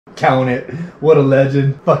Count it. What a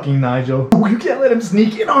legend. Fucking Nigel. Ooh, you can't let him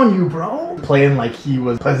sneak in on you, bro. Playing like he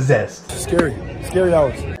was possessed. Scary. Scary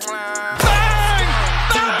hours. Bang!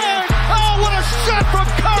 Bang! Oh, what a shot from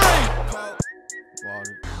Curry!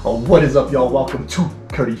 Oh, what is up, y'all? Welcome to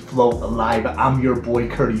Curry Flow Live. I'm your boy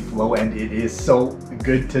Curry Flow, and it is so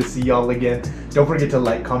good to see y'all again. Don't forget to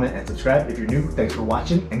like, comment, and subscribe if you're new. Thanks for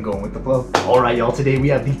watching and going with the flow. Alright, y'all, today we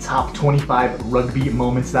have the top 25 rugby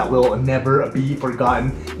moments that will never be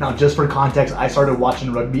forgotten. Now, just for context, I started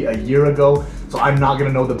watching rugby a year ago, so I'm not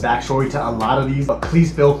gonna know the backstory to a lot of these, but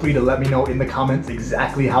please feel free to let me know in the comments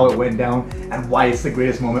exactly how it went down and why it's the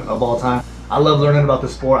greatest moment of all time. I love learning about the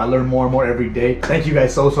sport. I learn more and more every day. Thank you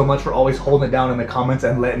guys so much for always holding it down in the comments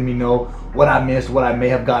and letting me know what I missed, what I may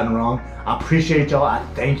have gotten wrong. I appreciate y'all. I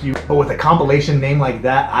thank you. But with a compilation name like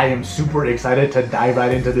that, I am super excited to dive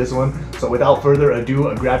right into this one. So without further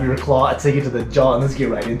ado, grab your claw, take it to the jaw, and let's get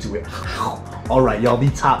right into it. Alright, y'all, the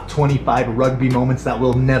top 25 rugby moments that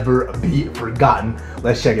will never be forgotten.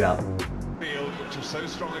 Let's check it out.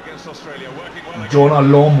 Jonah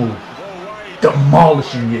Lomu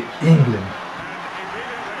demolishing it, England.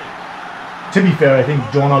 To be fair, I think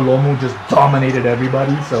Jonah Lomu just dominated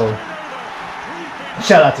everybody, so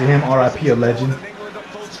shout out to him, RIP, a legend.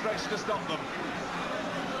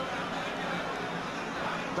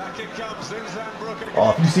 Oh,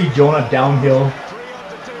 if you see Jonah downhill,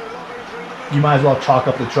 you might as well chalk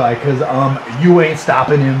up the try, because you ain't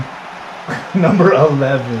stopping him. Number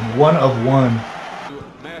 11, 1 of 1.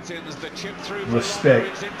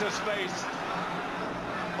 Respect.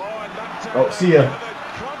 Oh, see ya.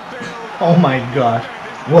 Oh my gosh,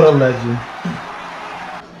 what a legend.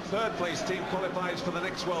 Third place team qualifies for the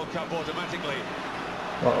next World Cup automatically.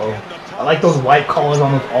 Uh-oh. I like those white collars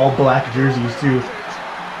on those all black jerseys too.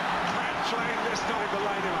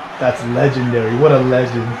 That's legendary. What a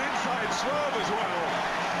legend.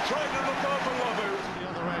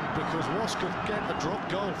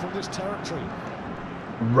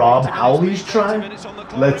 Rob Howley's try?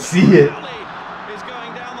 Let's see it.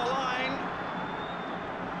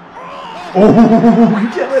 Oh, you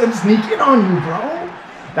can't let him sneak in on you, bro.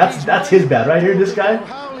 That's his bad right here. This guy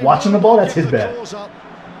watching the ball, that's his bad.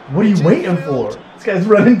 What are you waiting for? This guy's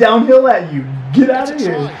running downhill at you. Get out of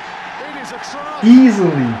here. Easily.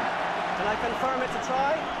 Can I confirm it's a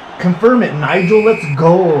try? Confirm it, Nigel. Let's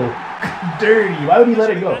go. Dirty. Why would he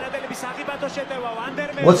let it go?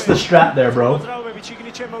 What's the strap there, bro?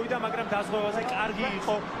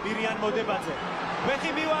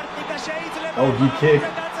 Oh, he kicked.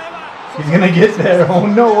 He's gonna get there. Oh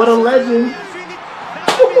no, what a legend.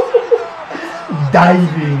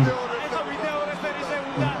 Diving.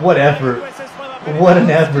 What effort. What an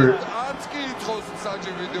effort.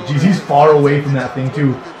 Jeez, he's far away from that thing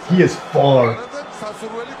too. He is far.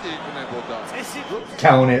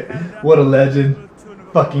 Count it. What a legend.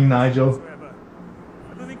 Fucking Nigel.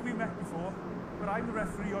 I don't think we met before, but I'm the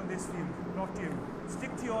referee on this field, not you.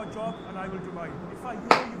 Stick to your job and I will do mine. If I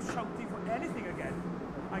hear you shouting for anything again,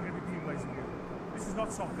 I'm going to be penalizing you. This is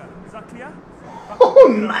not soccer. Is that clear? Oh,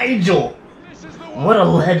 Nigel! What a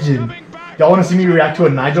legend. Y'all want to see me react to a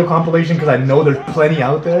Nigel compilation? Because I know there's plenty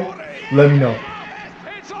out there. Let me know.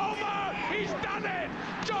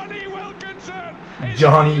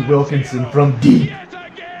 Johnny Wilkinson from deep.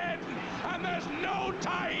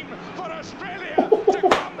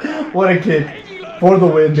 What a kick. For the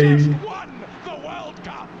win, baby.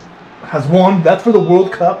 Has won. That's for the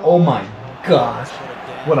World Cup. Oh my gosh.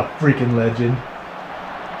 What a freaking legend.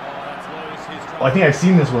 Oh, I think I've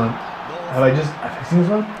seen this one. Have I seen this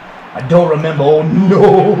one? I don't remember. Oh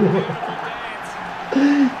no.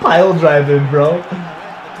 Pile driving, bro.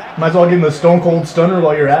 Might as well give him a stone cold stunner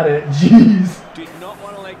while you're at it. Jeez.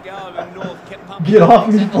 Get off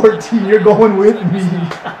me, 14. You're going with me.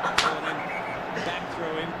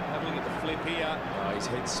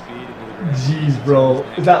 Jeez, bro.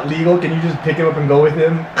 Is that legal? Can you just pick him up and go with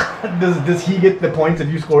him? Does he get the points if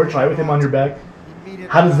you score a try with him on your back?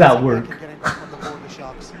 How does that work?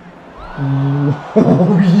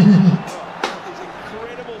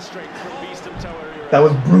 That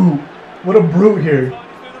was brute. What a brute here.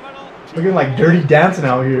 Looking like Dirty Dancing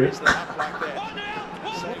out here.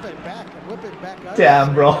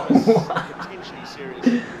 Damn, bro.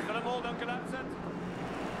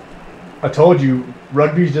 I told you,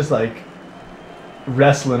 rugby's just like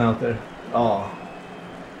wrestling out there. Oh.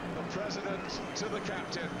 The president to the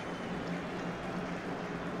captain.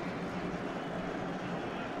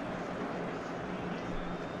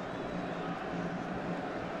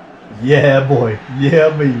 Yeah, boy.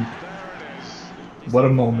 Yeah, me. What a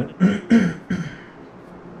moment.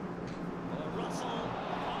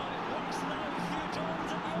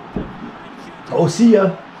 Oh, see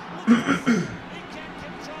ya.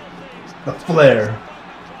 The flare.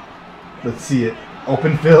 Let's see it.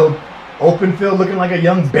 Open field. Open field looking like a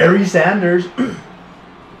young Barry Sanders.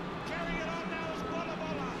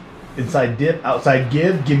 Inside dip, outside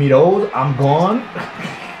give. Give me those. I'm gone.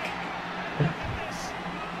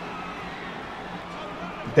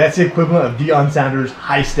 That's the equivalent of Deion Sanders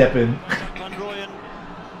high stepping.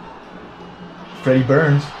 Freddie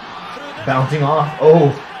Burns bouncing off.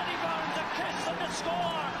 Oh.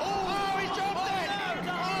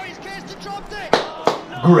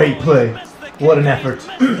 Great play. What an effort.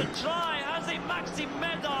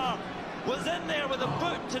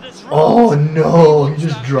 Oh no, he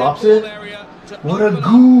just drops it. What a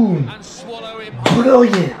goon.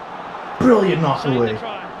 Brilliant. Brilliant knock away.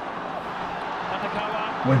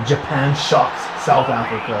 When Japan shocks South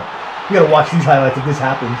Africa. You gotta watch these highlights if this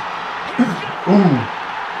happens. Ooh.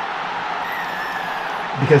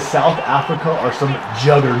 Because South Africa are some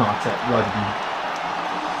juggernauts at rugby.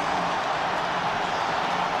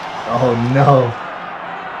 Oh no.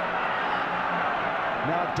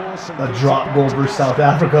 A drop goal for South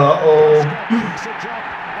Africa. Oh.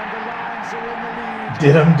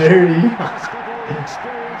 Did him dirty.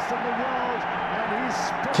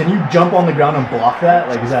 Can you jump on the ground and block that?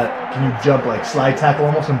 Like, is that, can you jump, like, slide tackle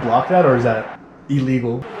almost and block that? Or is that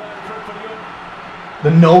illegal?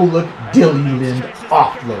 The no-look Dilly Lind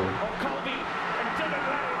offload.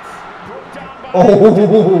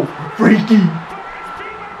 Oh, freaky.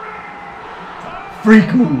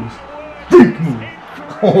 Freak moves. Freak moves.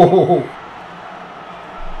 Oh.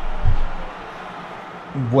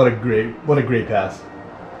 What a great pass.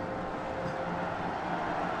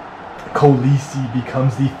 Kolisi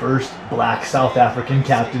becomes the first black South African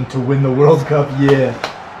captain to win the World Cup. Yeah.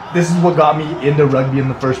 This is what got me into rugby in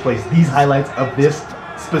the first place. These highlights of this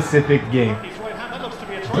specific game. That looks to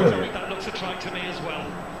be a try. That looks a try to me as well.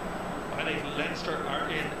 I think Leinster are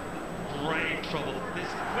in great trouble.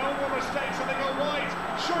 No more mistakes and they go wide.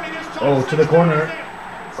 Surely this time. Oh, to the corner.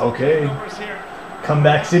 Okay.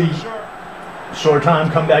 Comeback City. Short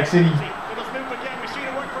time, comeback City.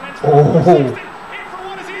 Oh.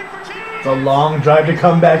 It's a long drive to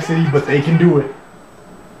comeback City, but they can do it.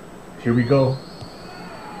 Here we go.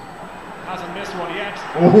 Hasn't missed one yet.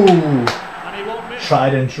 Oh. And he won't miss.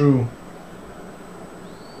 Tried and true.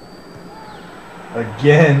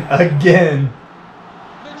 Again.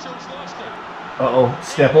 Uh-oh.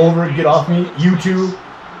 Step over, get off me. You two.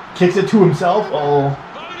 Kicks it to himself. Uh-oh.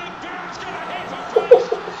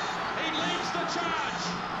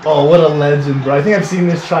 Oh, what a legend, bro. I think I've seen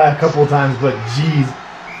this try a couple times, but geez,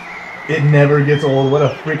 it never gets old. What a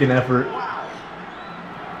freaking effort.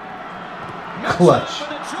 Clutch.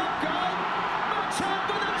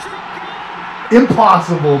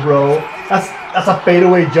 Impossible, bro. That's a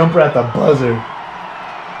fadeaway jumper at the buzzer.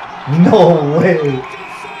 No way.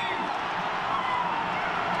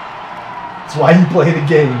 That's why you play the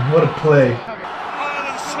game. What a play.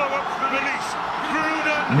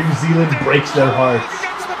 New Zealand breaks their hearts.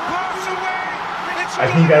 I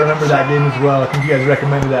think I remember that game as well. I think you guys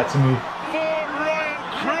recommended that to me.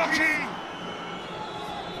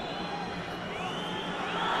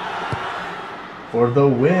 For the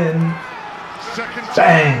win.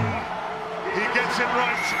 Bang! He gets it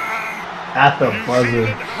right. At the buzzer. New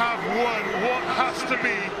Zealand have won what has to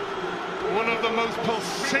be one of the most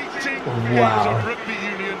pulsating games of rugby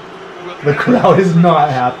union. The crowd is not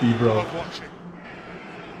happy, bro.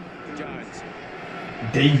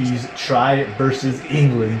 Davies try versus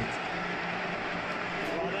England.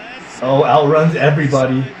 Oh, outruns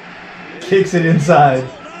everybody. Kicks it inside.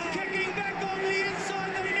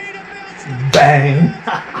 Bang.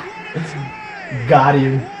 Got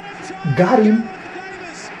him. Got him.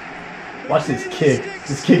 Watch this kick.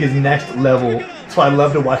 This kick is next level. That's why I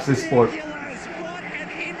love to watch this sport.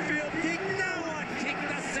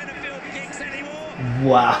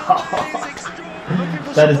 Wow.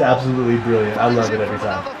 That is absolutely brilliant. I love it every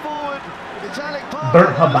time.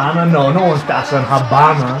 Burnt Habana? No, no one's faster than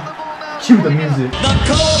Habana. Cue the music.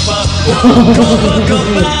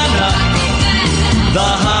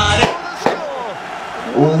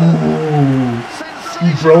 Ooh.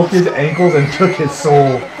 He broke his ankles and took his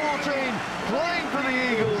soul.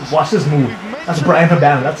 Watch this move. That's Brian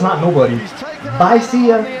Habana. That's not nobody. Bye, see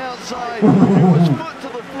ya.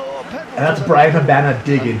 And that's Brian Habana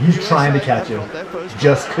digging. He's trying to catch him.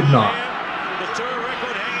 Just could not.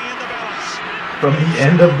 From the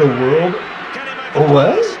end of the world? Oh,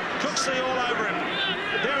 what?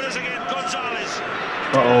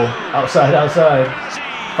 Uh-oh. Outside, outside.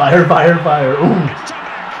 Fire, fire, fire. Ooh.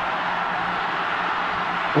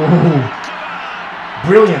 Ooh.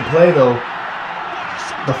 Brilliant play, though.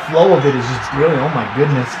 The flow of it is just brilliant. Oh my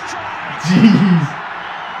goodness. Jeez.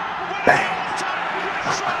 Bang.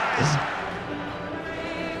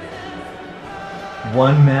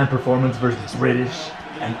 One man performance versus British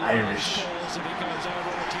and Irish.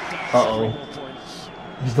 Uh-oh.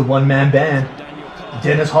 He's the one man band.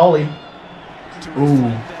 Dennis Hawley.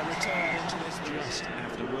 Ooh.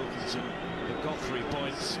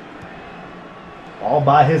 All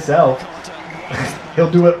by himself. He'll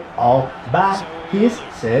do it all by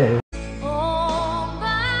himself.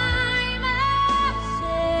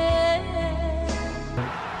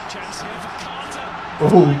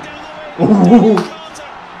 Ooh. Ooh.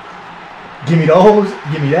 Give me those.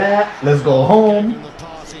 Give me that. Let's go home.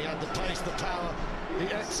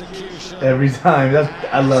 Every time.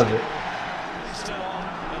 I love it.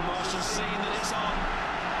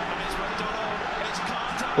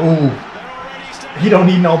 Ooh. He don't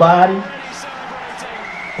need nobody.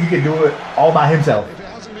 He can do it all by himself.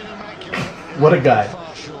 What a guy.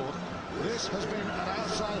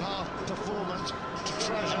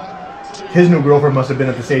 His new girlfriend must have been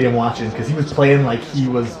at the stadium watching because he was playing like he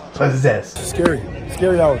was possessed. Scary.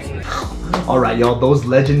 Scary hours. Alright, y'all. Those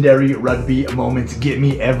legendary rugby moments get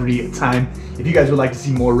me every time. If you guys would like to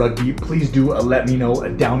see more rugby, please do let me know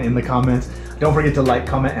down in the comments. Don't forget to like,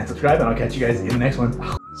 comment, and subscribe, and I'll catch you guys in the next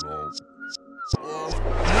one.